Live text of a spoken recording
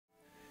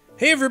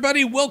Hey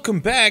everybody, welcome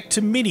back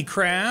to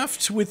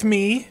Meatycraft with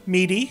me,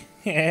 Meaty.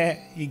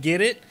 You get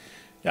it?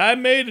 I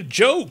made a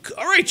joke.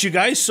 Alright you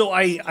guys, so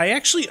I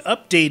actually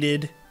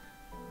updated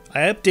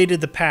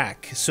the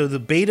pack. So the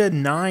beta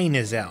 9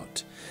 is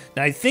out.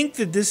 Now I think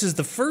that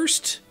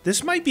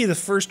this might be the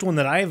first one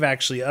that I have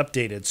actually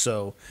updated,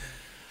 so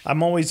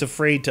I'm always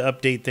afraid to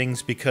update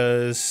things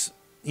because,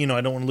 you know, I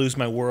don't want to lose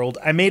my world.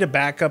 I made a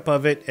backup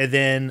of it, and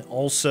then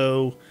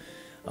also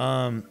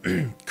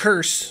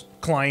Curse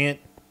client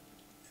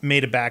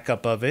made a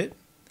backup of it,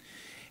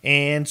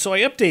 and so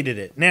I updated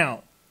it.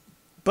 Now,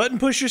 Button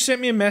Pusher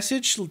sent me a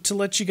message to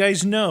let you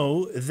guys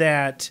know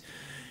that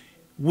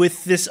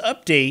with this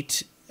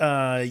update,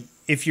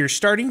 if you're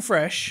starting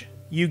fresh,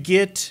 you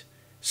get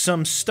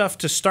some stuff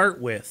to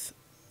start with,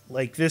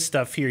 like this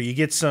stuff here. You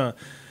get some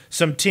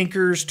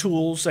tinker's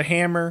tools, a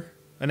hammer,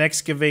 an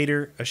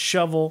excavator, a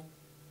shovel.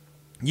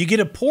 You get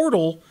a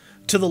portal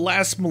to the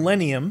last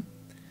millennium.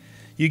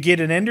 You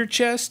get an ender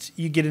chest,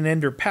 you get an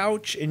ender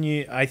pouch, and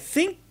I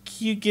think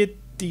you get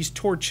these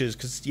torches,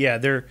 because yeah,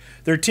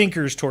 they're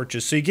tinker's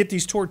torches, so you get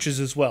these torches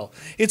as well.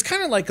 It's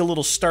kind of like a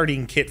little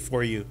starting kit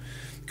for you.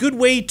 Good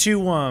way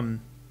to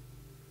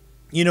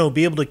you know,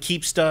 be able to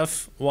keep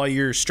stuff while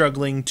you're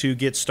struggling to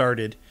get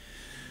started.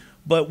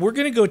 But we're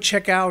gonna go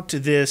check out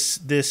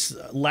this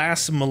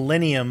last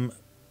millennium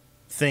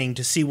thing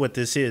to see what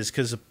this is,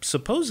 because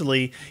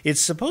supposedly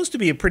it's supposed to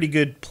be a pretty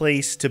good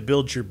place to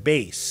build your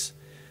base.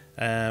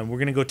 We're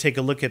going to go take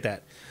a look at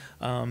that.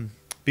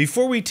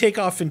 Before we take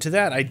off into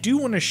that, I do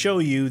want to show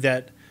you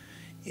that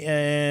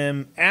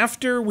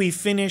after we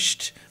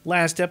finished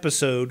last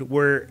episode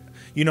where,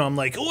 you know, I'm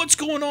like, oh, what's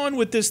going on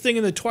with this thing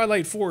in the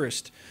Twilight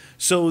Forest?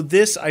 So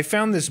I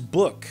found this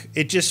book.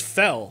 It just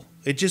fell.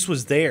 It just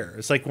was there.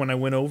 It's like when I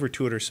went over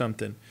to it or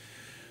something.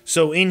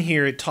 So in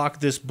here,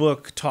 this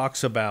book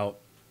talks about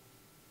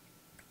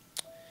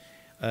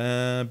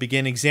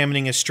begin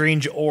examining a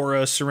strange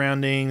aura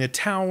surrounding the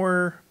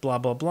tower, blah,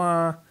 blah,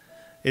 blah.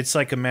 It's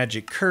like a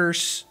magic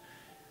curse.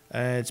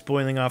 It's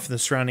boiling off in the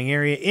surrounding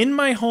area. In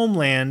my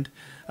homeland,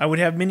 I would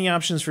have many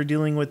options for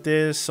dealing with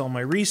this. All my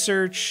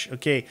research.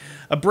 Okay,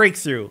 a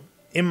breakthrough.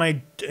 In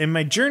my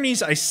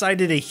journeys, I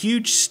sighted a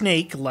huge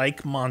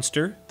snake-like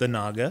monster, the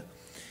Naga.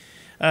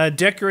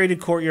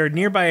 Decorated courtyard.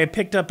 Nearby, I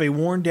picked up a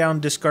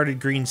worn-down, discarded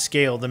green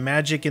scale. The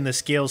magic in the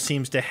scale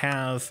seems to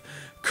have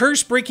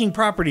curse-breaking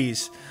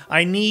properties.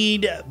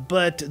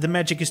 But the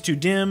magic is too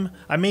dim.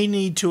 I may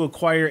need to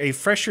acquire a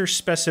fresher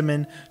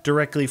specimen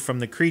directly from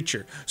the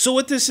creature. So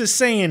what this is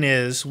saying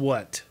is,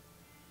 what?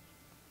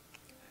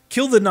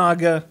 Kill the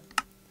Naga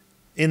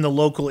in the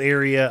local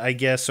area, I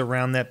guess,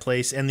 around that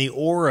place, and the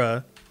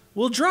aura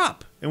will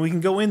drop, and we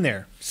can go in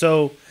there.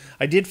 So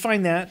I did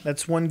find that.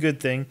 That's one good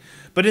thing.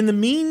 But in the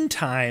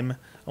meantime,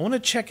 I want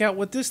to check out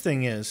what this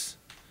thing is.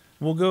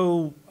 We'll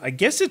go, I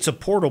guess it's a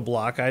portal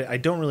block. I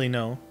don't really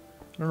know.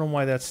 I don't know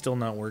why that's still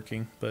not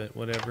working, but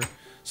whatever.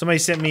 Somebody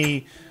sent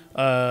me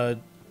a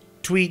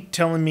tweet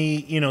telling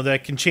me, you know, that I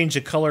can change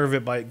the color of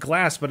it by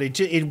glass, but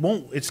it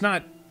won't. It's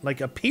not like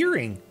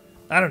appearing.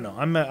 I don't know.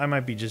 I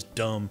might be just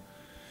dumb.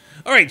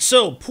 All right,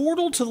 so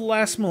portal to the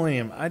last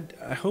millennium.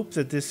 I hope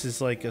that this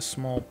is like a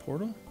small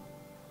portal.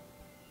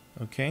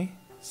 Okay,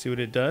 see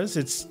what it does.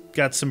 It's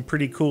got some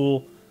pretty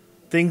cool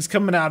things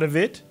coming out of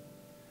it.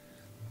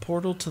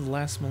 Portal to the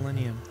last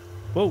millennium.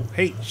 Whoa!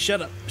 Hey,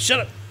 shut up!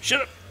 Shut up!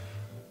 Shut up!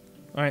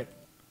 All right,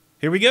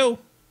 here we go.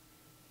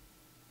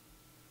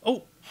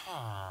 Oh,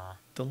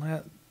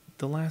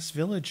 the last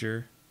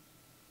villager.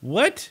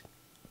 What?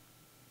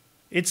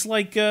 It's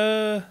like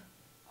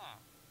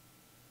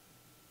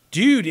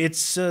dude,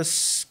 it's a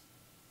sky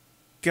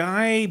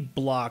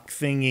block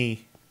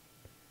thingy.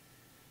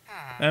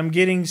 I'm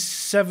getting over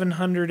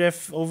 700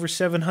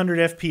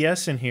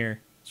 FPS in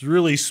here. It's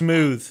really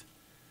smooth.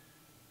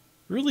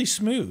 Really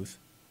smooth.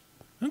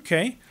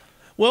 Okay.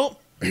 Well,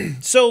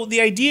 so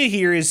the idea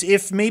here is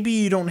if maybe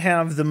you don't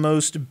have the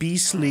most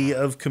beastly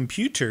of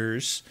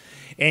computers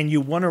and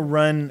you want to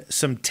run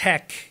some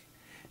tech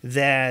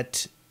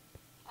that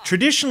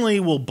traditionally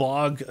will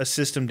bog a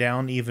system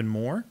down even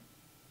more,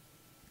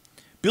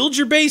 build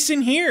your base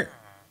in here,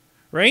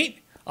 right?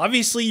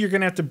 Obviously, you're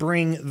going to have to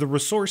bring the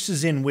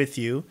resources in with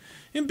you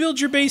and build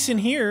your base in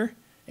here,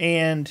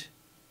 and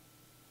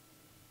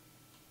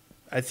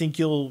I think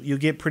you'll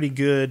get pretty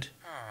good.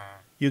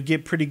 You'll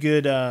get pretty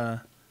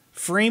good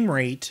frame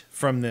rate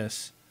from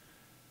this.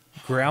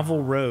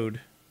 Gravel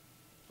road.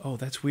 Oh,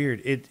 that's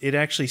weird. It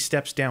actually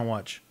steps down.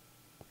 Watch.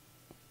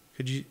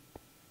 Could you?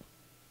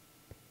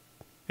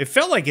 It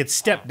felt like it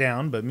stepped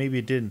down, but maybe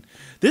it didn't.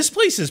 This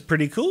place is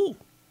pretty cool.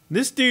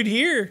 This dude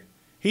here,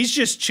 he's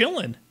just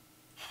chilling.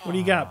 What do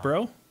you got,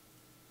 bro?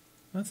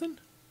 Nothing?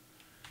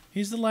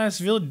 He's the last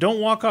village.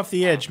 Don't walk off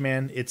the edge,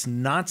 man. It's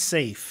not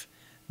safe.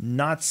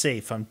 Not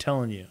safe, I'm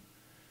telling you.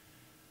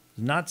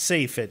 Not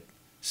safe at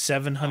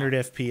 700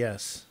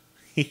 FPS.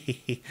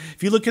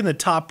 If you look in the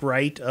top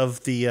right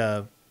of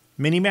the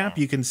mini-map,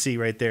 you can see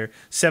right there,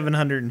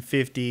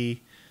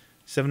 750,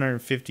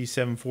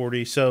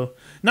 740. So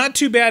not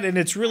too bad, and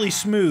it's really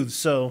smooth.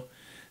 So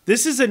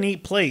This is a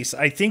neat place.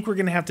 I think we're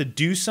going to have to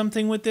do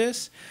something with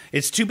this.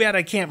 It's too bad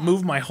I can't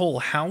move my whole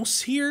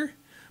house here,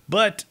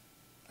 but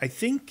I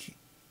think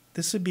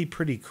this would be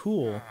pretty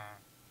cool.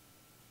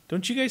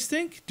 Don't you guys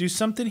think? Do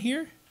something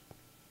here?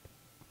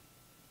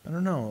 I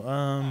don't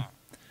know.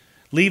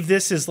 Leave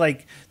this as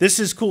like, this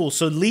is cool.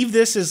 So leave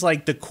this as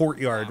like the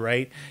courtyard,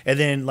 right? And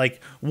then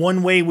like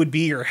one way would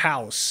be your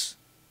house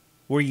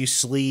where you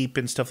sleep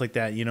and stuff like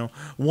that, you know.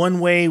 One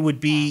way would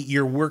be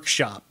your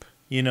workshop,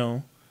 you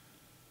know.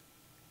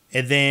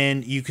 And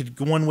then you could,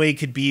 one way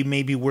could be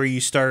maybe where you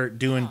start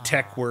doing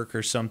tech work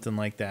or something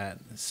like that.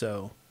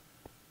 So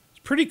it's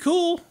pretty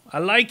cool. I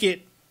like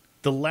it.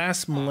 The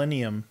last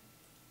millennium.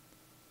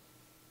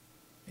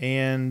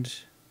 And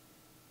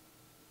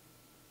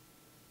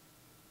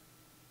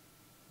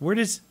where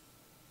does,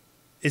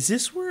 is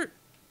this where,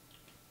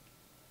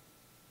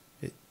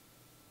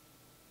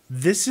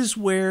 this is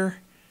where,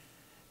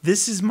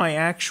 this is my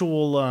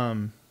actual,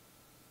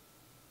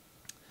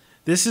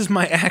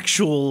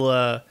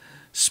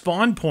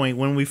 spawn point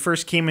when we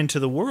first came into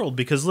the world,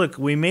 because look,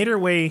 we made our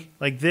way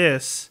like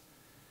this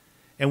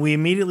and we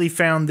immediately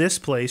found this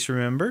place,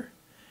 remember?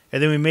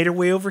 And then we made our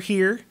way over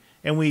here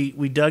and we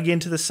dug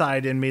into the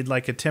side and made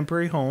like a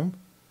temporary home.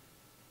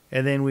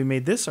 And then we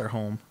made this our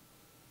home.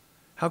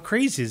 How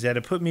crazy is that?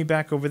 It put me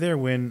back over there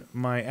when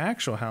my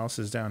actual house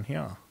is down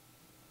here.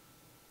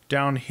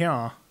 Down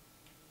here.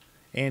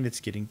 And it's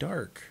getting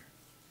dark.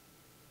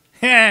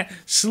 Ha!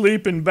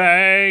 Sleeping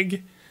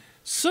bag.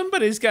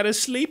 Somebody's got a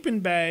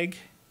sleeping bag.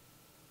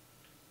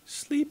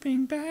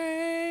 Sleeping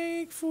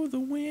bag for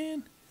the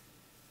win.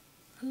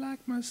 I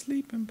like my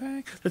sleeping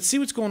bag. Let's see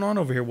what's going on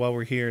over here while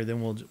we're here.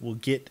 Then we'll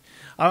get.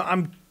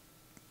 I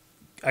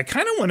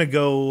kind of want to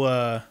go.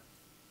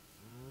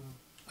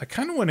 I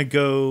kind of want to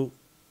go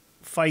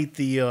fight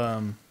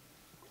the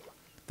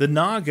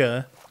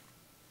Naga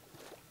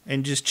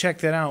and just check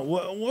that out.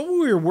 What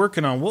we were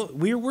working on?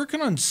 We were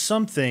working on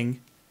something.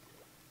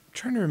 I'm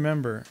trying to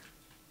remember.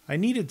 I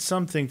needed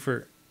something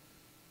for...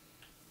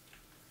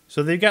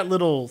 So they've got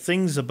little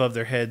things above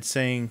their head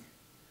saying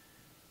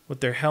what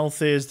their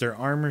health is, their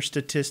armor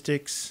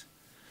statistics.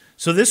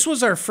 So this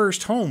was our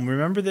first home.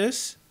 Remember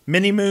this?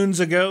 Many moons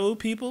ago,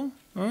 people?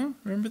 Huh?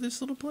 Remember this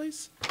little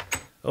place?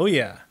 Oh,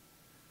 yeah.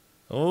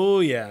 Oh,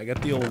 yeah. I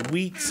got the old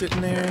wheat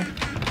sitting there.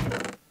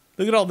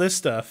 Look at all this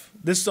stuff.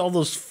 All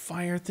those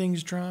fire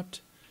things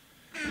dropped.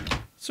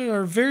 So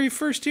our very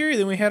first area,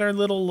 then we had our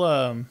little...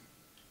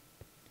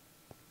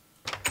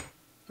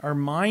 our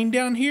mine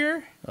down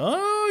here?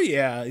 Oh,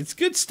 yeah. It's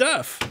good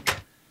stuff.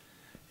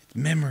 It's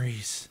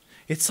memories.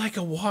 It's like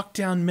a walk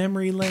down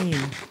memory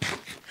lane.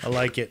 I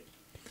like it.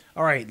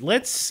 All right,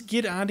 let's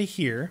get out of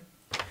here.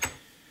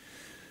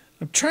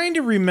 I'm trying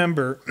to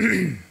remember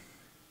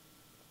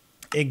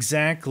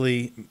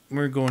exactly.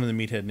 We're going to the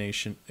Meathead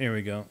Nation. There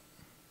we go.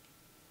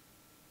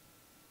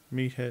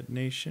 Meathead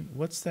Nation.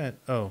 What's that?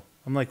 Oh,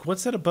 I'm like,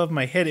 what's that above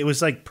my head? It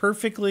was like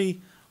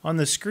perfectly on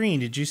the screen.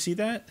 Did you see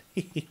that?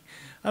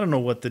 I don't know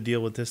what the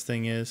deal with this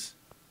thing is.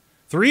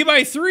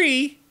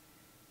 3x3,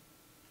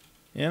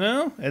 you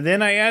know? And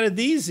then I added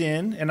these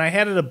in, and I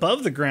had it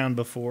above the ground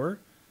before.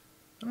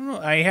 I don't know.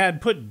 I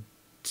had put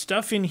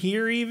stuff in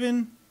here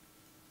even.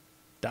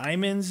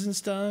 Diamonds and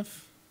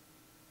stuff.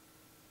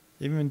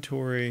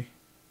 Inventory.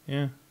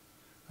 Yeah.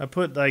 I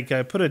put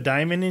a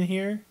diamond in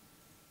here.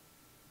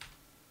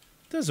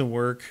 Doesn't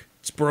work.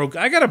 It's broke.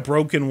 I got a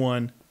broken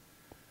one.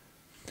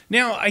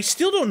 Now, I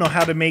still don't know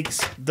how to make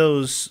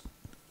those...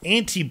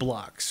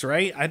 anti-blocks,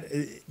 right?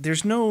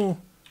 There's no...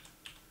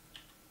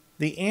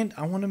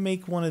 I want to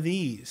make one of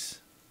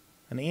these.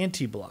 An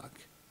anti-block.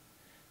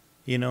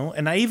 You know?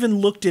 And I even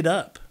looked it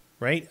up,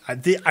 right?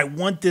 I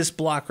want this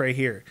block right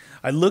here.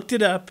 I looked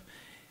it up,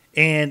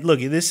 and look,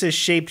 this says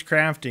shaped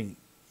crafting.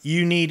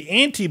 You need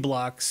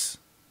anti-blocks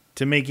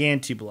to make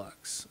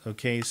anti-blocks.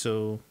 Okay,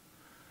 so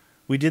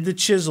we did the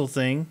chisel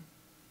thing.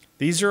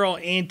 These are all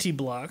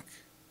anti-block.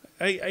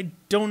 I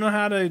don't know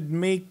how to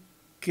make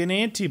an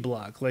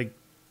anti-block, like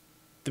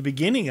the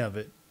beginning of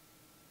it.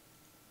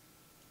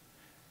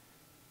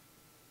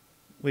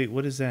 Wait,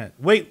 what is that?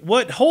 Wait,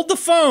 what? Hold the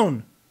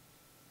phone.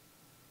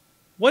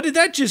 What did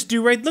that just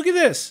do, right? Look at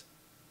this.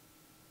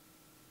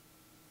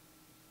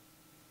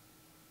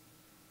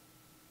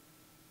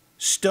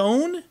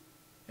 Stone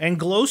and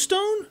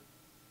glowstone?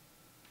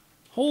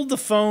 Hold the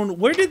phone.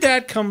 Where did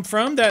that come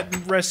from,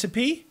 that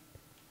recipe?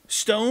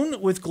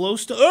 Stone with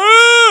glowstone.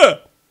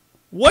 Ah!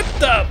 What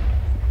the?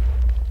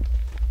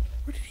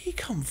 Where did he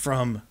come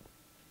from?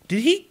 Did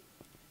he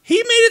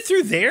made it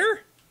through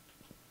there?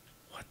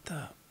 What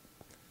the?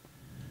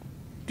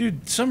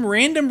 Dude, some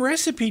random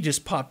recipe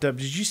just popped up.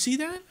 Did you see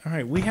that? All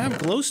right, we have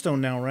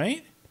glowstone now,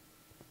 right?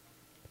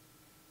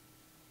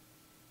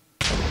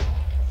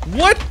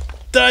 What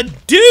the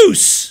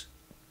deuce?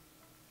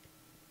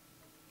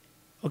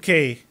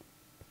 Okay.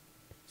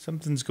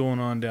 Something's going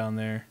on down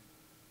there.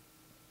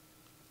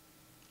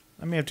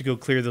 I may have to go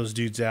clear those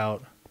dudes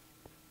out.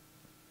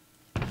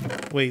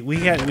 Wait, we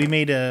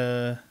made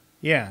a...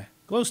 Yeah,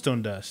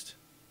 glowstone dust.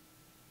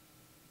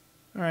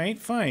 Alright,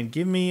 fine.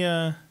 Give me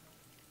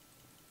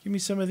Give me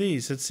some of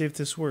these. Let's see if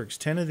this works.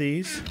 10 of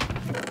these.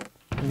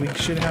 And we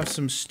should have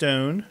some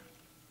stone.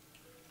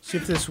 See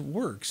if this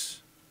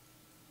works.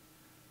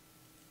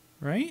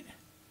 Right?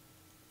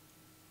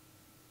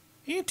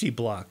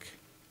 Anti-block.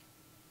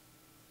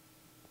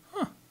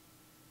 Huh.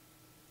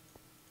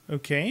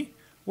 Okay.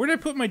 Where did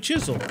I put my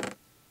chisel?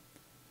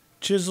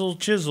 Chisel,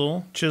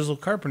 chisel, chisel,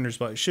 carpenter's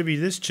block. It should be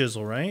this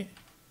chisel, right?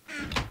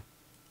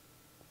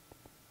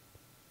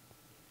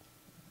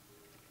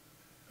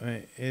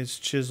 Alright, it's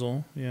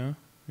chisel. Yeah.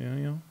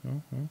 Yeah.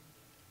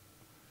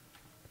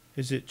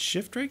 Is it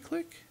shift right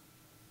click?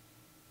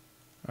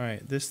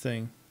 Alright, this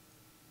thing.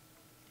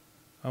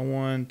 I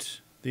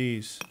want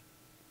these.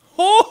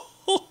 Oh!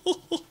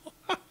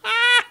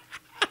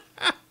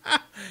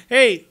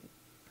 Hey!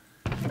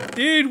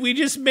 Dude, we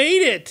just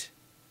made it!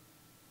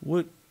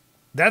 What?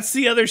 That's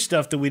the other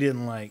stuff that we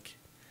didn't like.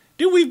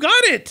 Dude, we've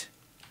got it!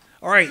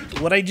 Alright,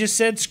 what I just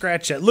said,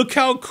 scratch that. Look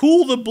how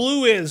cool the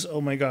blue is!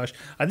 Oh my gosh.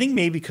 I think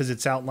maybe because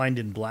it's outlined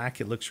in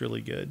black, it looks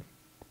really good.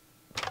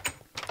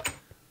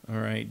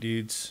 Alright,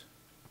 dudes.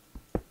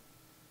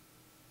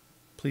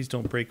 Please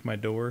don't break my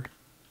door.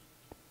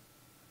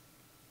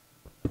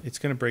 It's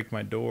gonna break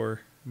my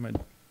door.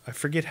 I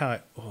forget how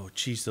oh,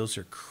 geez, those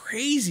are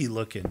crazy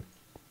looking.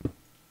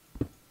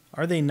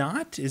 Are they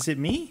not? Is it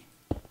me?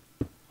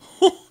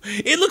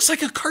 It looks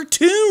like a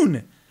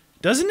cartoon,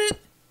 doesn't it?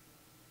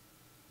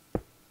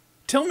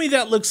 Tell me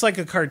that looks like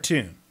a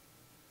cartoon.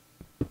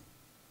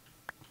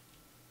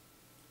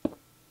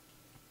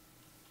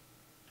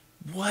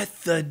 What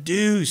the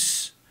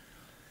deuce?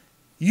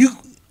 You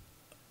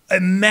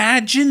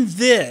imagine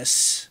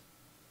this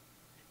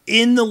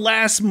in the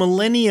last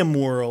millennium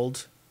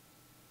world.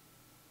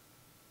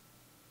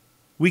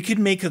 We could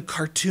make a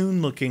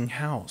cartoon-looking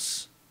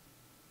house.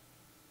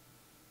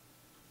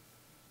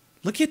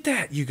 Look at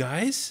that, you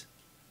guys.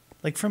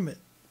 Like from it.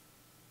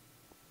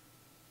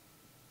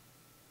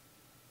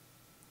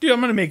 Dude, I'm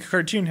going to make a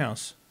cartoon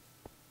house.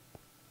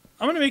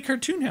 I'm going to make a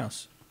cartoon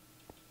house.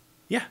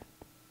 Yeah.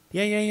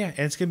 Yeah. And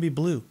it's going to be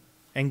blue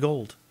and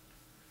gold.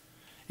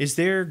 Is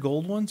there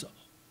gold ones?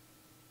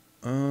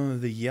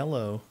 The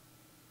yellow.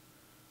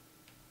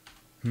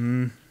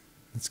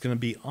 It's going to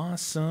be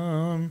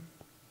awesome.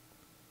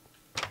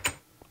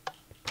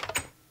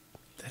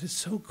 That is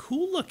so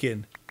cool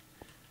looking.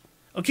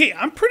 Okay,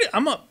 I'm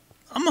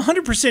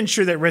 100%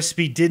 sure that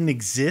recipe didn't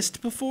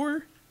exist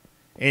before,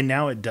 and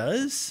now it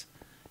does.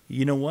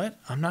 You know what?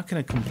 I'm not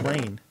going to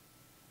complain.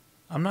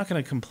 I'm not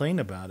going to complain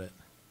about it.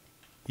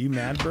 You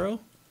mad, bro?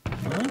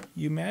 Huh?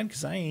 You mad?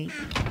 Because I ain't.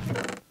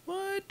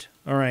 What?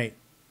 All right.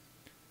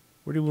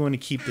 Where do we want to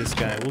keep this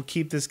guy? We'll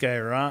keep this guy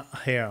right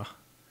here.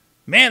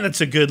 Man,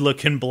 that's a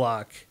good-looking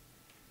block.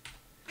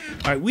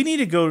 All right, we need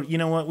to go... You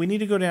know what? We need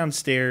to go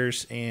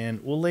downstairs,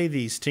 and we'll lay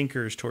these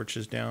Tinker's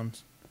torches down.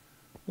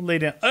 We'll lay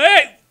down...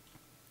 Hey!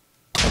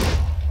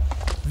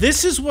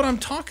 This is what I'm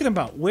talking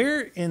about.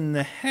 Where in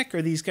the heck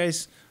are these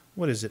guys...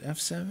 What is it,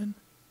 F7?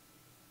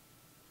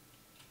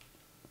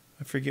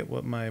 I forget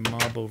what my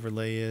mob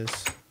overlay is.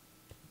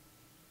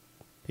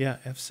 Yeah,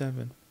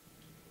 F7.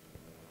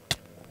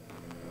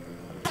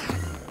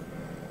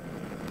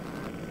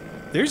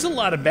 There's a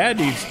lot of bad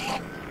dudes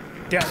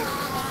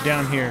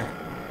down here.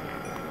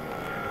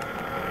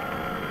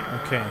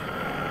 Okay.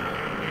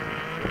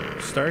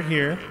 Start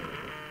here.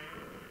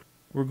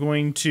 We're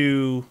going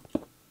to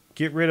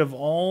get rid of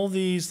all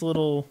these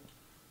little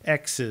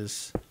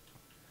X's.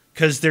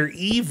 Because they're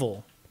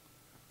evil.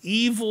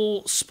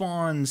 Evil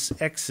spawns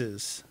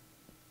X's.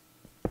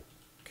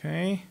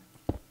 Okay.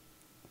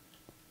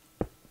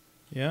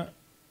 Yeah.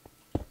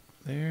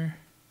 There.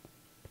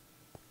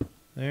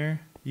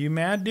 There. You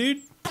mad,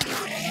 dude?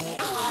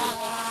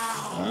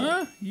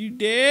 Huh? You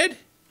dead?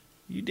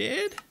 You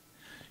dead?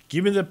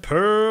 Give me the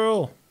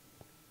pearl.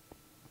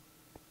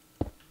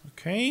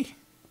 Okay.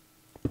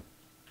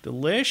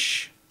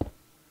 Delish.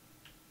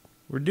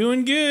 We're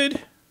doing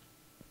good.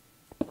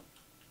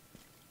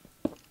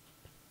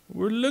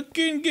 We're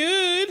looking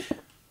good.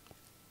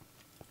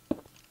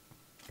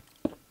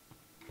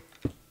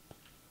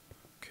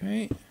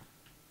 Okay.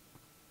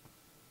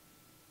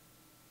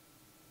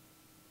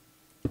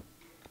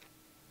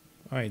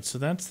 Alright, so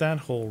that's that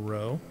whole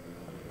row.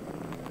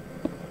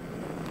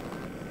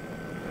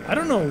 I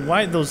don't know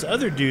why those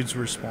other dudes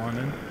were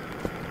spawning.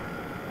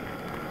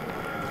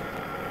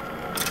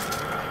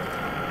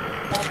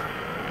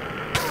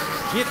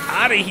 Get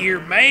out of here,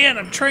 man!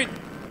 I'm trying...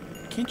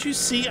 Can't you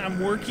see I'm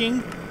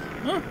working?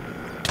 Huh?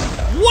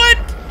 What?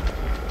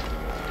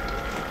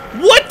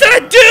 What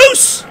the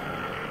deuce?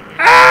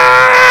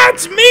 Ah!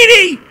 It's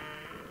Meaty!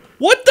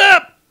 What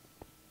the...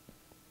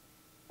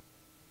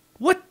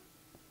 What?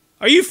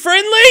 Are you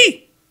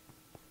friendly?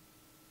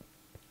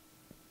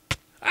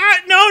 Ah,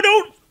 no,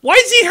 don't... Why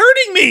is he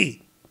hurting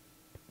me?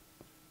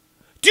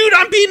 Dude,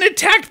 I'm being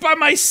attacked by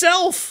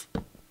myself.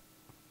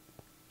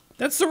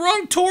 That's the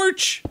wrong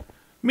torch.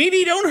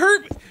 Meaty, don't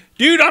hurt me.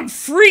 Dude, I'm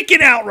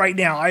freaking out right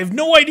now. I have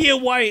no idea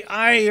why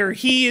I or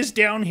he is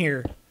down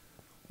here.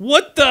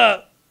 What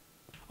the...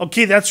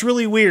 Okay, that's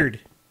really weird.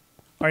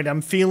 All right,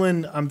 I'm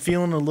feeling a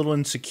little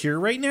insecure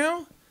right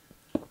now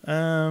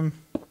I'm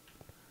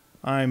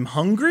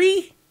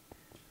hungry.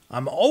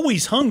 I'm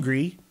always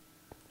hungry.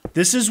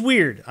 This is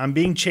weird. I'm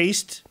being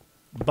chased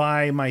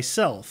by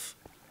myself.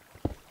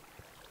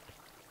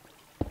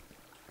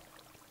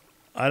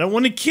 I don't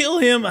want to kill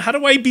him. How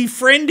do I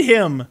befriend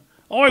him?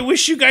 Oh, I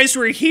wish you guys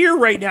were here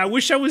right now. I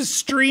wish I was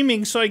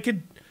streaming so I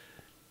could...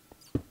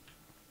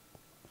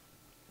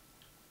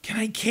 Can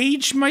I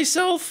cage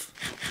myself?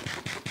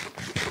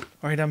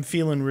 All right, I'm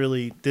feeling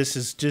really... This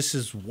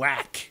is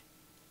whack.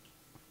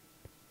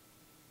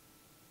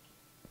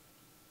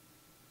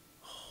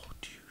 Oh,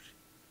 dude.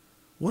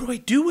 What do I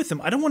do with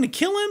him? I don't want to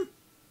kill him.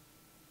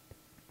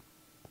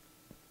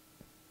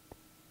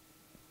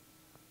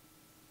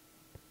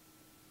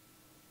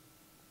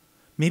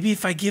 Maybe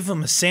if I give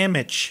him a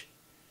sandwich.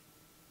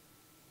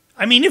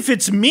 I mean, if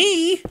it's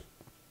me.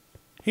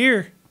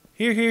 Here.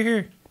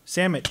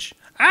 Sandwich.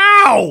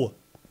 Ow!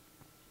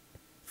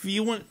 If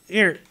you want...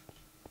 Here.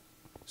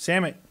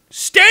 Sandwich.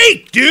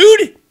 Steak,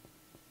 dude!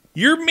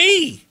 You're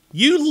me.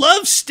 You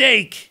love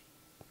steak.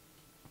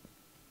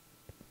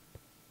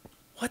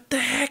 What the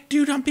heck,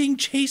 dude? I'm being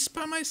chased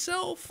by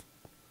myself.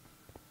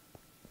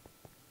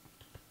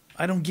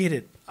 I don't get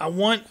it. I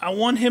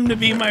want him to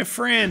be my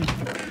friend.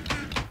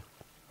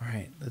 All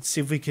right, let's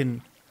see if we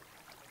can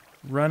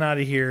run out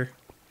of here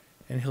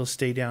and he'll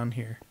stay down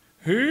here.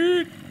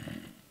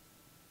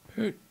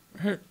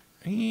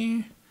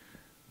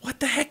 What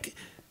the heck?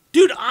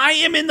 Dude, I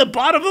am in the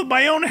bottom of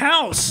my own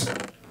house.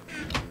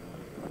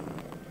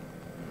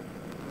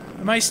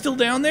 Am I still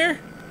down there?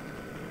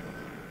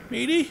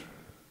 Meaty?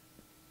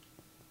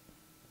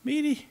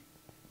 Meaty?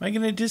 Am I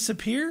going to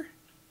disappear?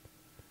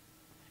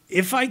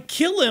 If I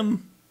kill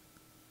him,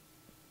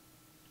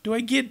 do I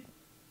get...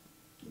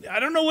 I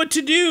don't know what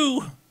to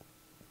do.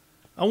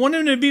 I want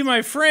him to be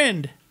my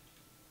friend.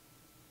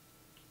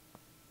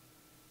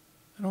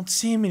 I don't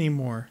see him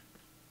anymore.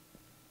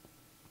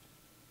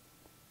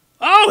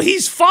 Oh,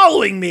 he's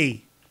following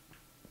me.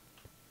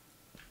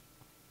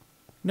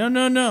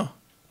 No.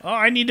 Oh,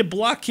 I need to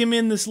block him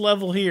in this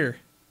level here.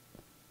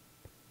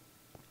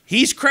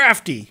 He's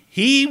crafty.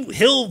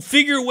 He'll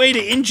figure a way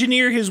to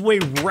engineer his way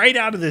right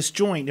out of this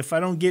joint if I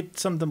don't get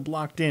something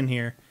blocked in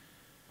here.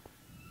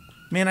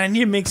 Man, I need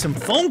to make some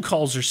phone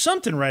calls or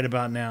something right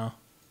about now.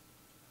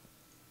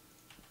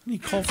 I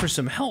need to call for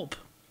some help.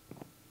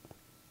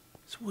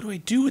 So what do I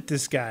do with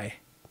this guy?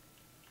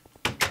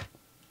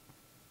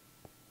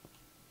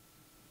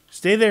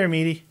 Stay there,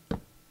 Meaty.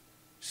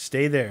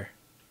 Stay there.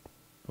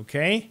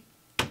 Okay?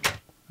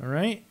 All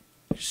right?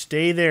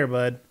 Stay there,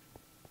 bud.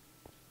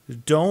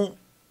 Don't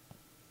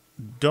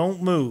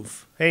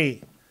move.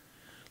 Hey,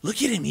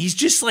 look at him. He's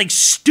just like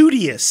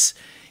studious.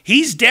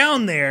 He's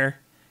down there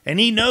and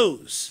he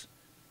knows.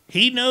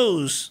 He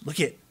knows. Look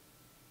at.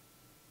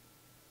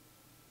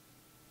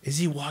 Is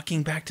he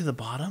walking back to the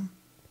bottom?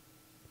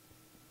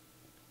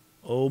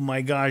 Oh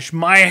my gosh.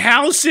 My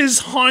house is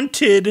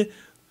haunted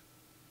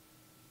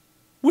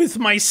with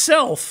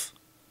myself.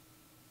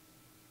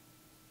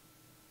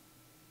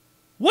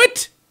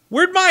 What?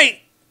 Where'd my...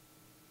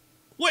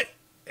 What?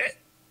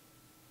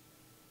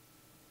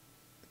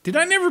 Did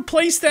I never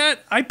place that?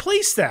 I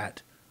placed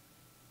that.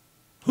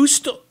 Who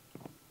stole...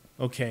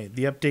 Okay,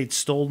 the update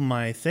stole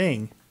my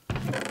thing.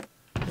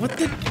 What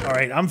the...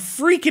 Alright, I'm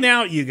freaking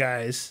out, you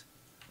guys.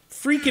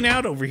 Freaking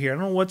out over here. I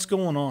don't know what's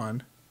going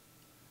on.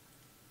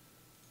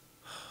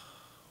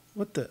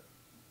 What the...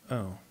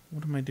 Oh,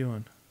 what am I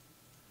doing?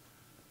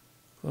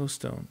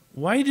 Glowstone.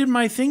 Why did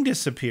my thing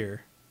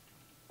disappear?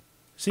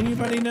 Does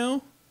anybody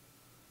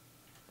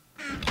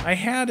I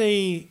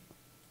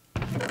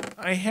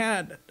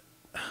had...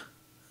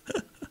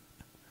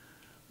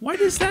 Why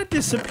does that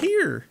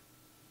disappear?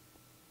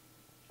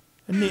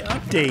 In the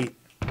update.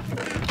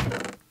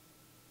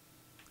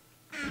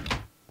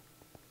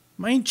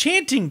 My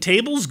enchanting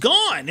table's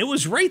gone. It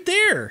was right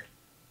there.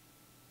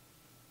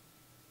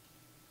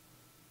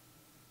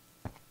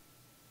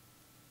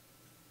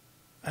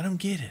 I don't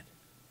get it.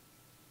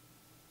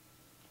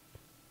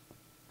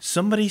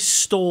 Somebody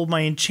stole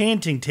my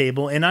enchanting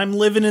table and I'm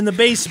living in the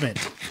basement.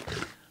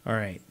 All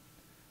right.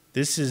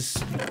 This is...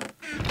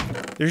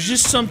 There's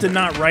just something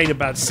not right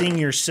about seeing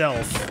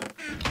yourself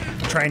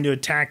trying to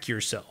attack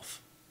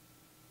yourself.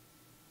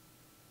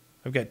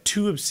 I've got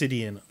 2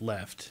 obsidian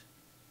left.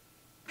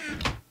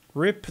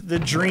 Rip the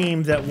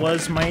dream that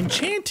was my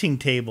enchanting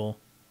table.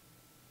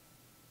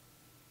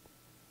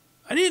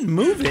 I didn't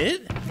move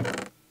it.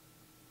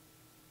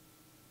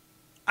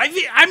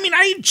 I mean,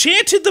 I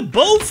enchanted the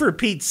bow for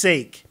Pete's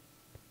sake.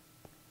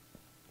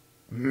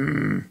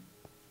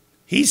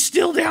 He's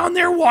still down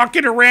there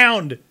walking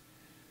around.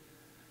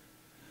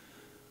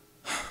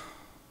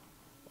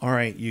 All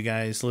right, you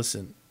guys,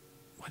 listen.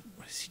 What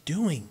is he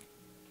doing?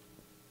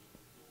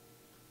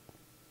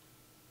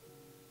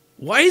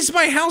 Why is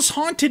my house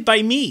haunted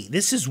by me?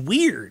 This is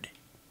weird.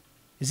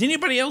 Is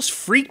anybody else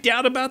freaked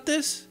out about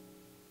this?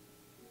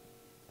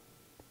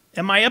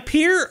 Am I up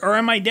here or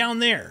am I down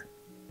there?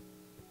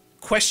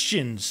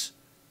 Questions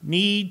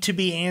need to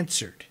be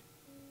answered.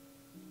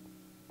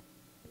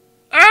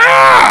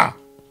 Ah!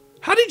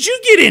 How did you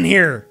get in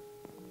here?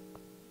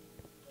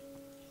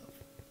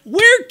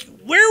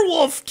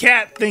 werewolf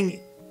cat thing.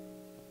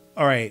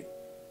 All right.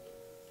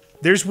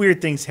 There's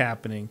weird things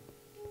happening.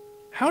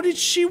 How did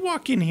she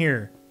walk in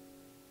here?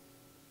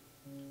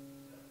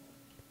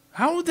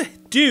 How the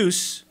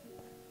deuce?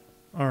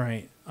 All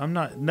right.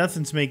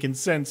 Nothing's making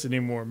sense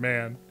anymore,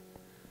 man.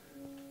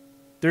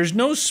 There's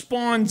no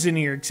spawns in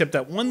here except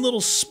that one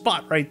little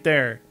spot right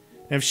there.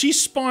 And if she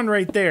spawned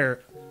right there,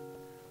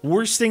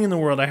 worst thing in the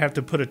world, I have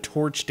to put a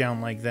torch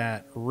down like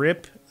that.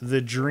 Rip the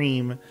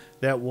dream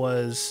that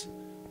was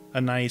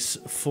a nice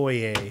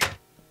foyer.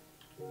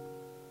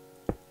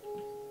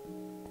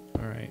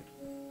 Alright.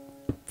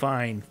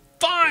 Fine.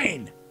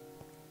 Fine!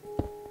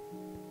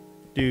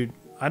 Dude,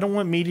 I don't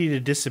want Meaty to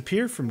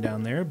disappear from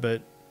down there,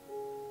 but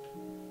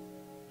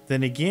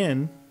then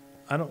again,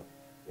 I don't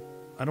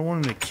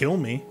want him to kill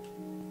me.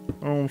 You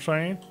know what I'm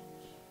saying?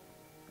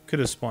 Could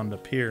have spawned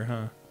up here,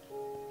 huh?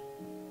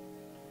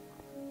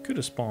 Could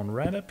have spawned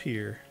right up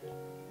here.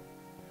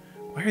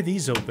 Why are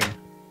these open?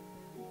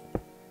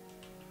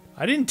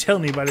 I didn't tell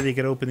anybody they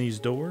could open these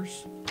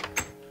doors.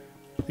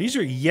 These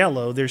are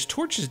yellow. There's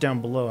torches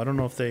down below. I don't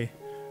know if they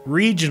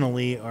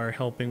regionally are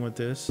helping with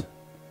this.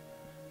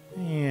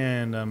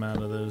 And I'm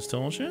out of those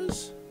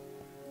torches.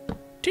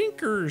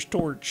 Tinker's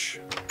torch.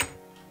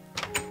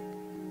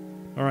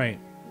 Alright.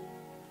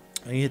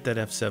 I hit that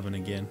F7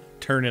 again.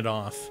 Turn it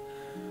off.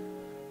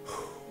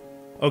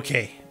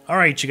 Okay.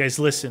 Alright, you guys,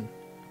 listen.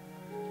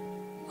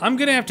 I'm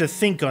going to have to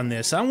think on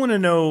this. I want to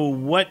know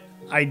what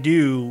I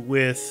do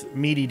with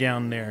Meaty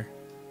down there.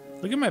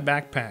 Look at my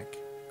backpack.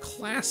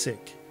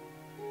 Classic.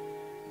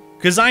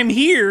 Because I'm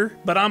here,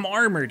 but I'm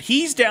armored.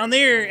 He's down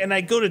there, and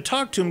I go to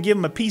talk to him, give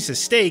him a piece of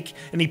steak,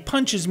 and he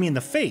punches me in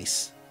the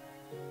face.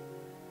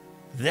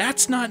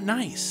 That's not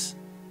nice.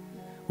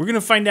 We're going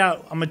to find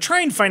out. I'm going to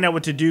try and find out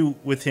what to do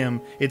with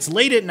him. It's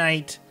late at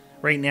night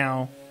right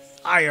now,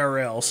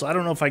 IRL, so I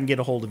don't know if I can get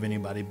a hold of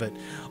anybody. But,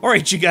 all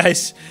right, you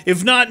guys.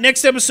 If not,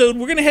 next episode,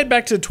 we're going to head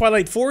back to the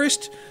Twilight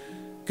Forest,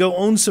 go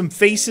own some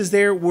faces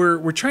there.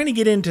 We're trying to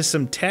get into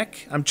some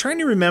tech. I'm trying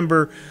to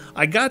remember.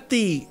 I got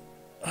the...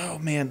 Oh,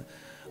 man.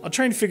 I'll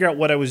try and figure out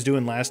what I was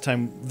doing last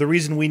time. The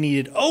reason we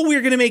needed... Oh, we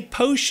were going to make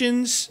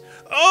potions.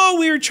 Oh,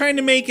 we were trying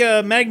to make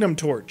a magnum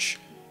torch.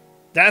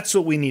 That's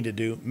what we need to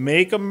do.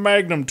 Make a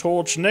magnum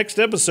torch next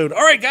episode.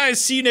 All right, guys.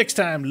 See you next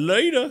time.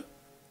 Later.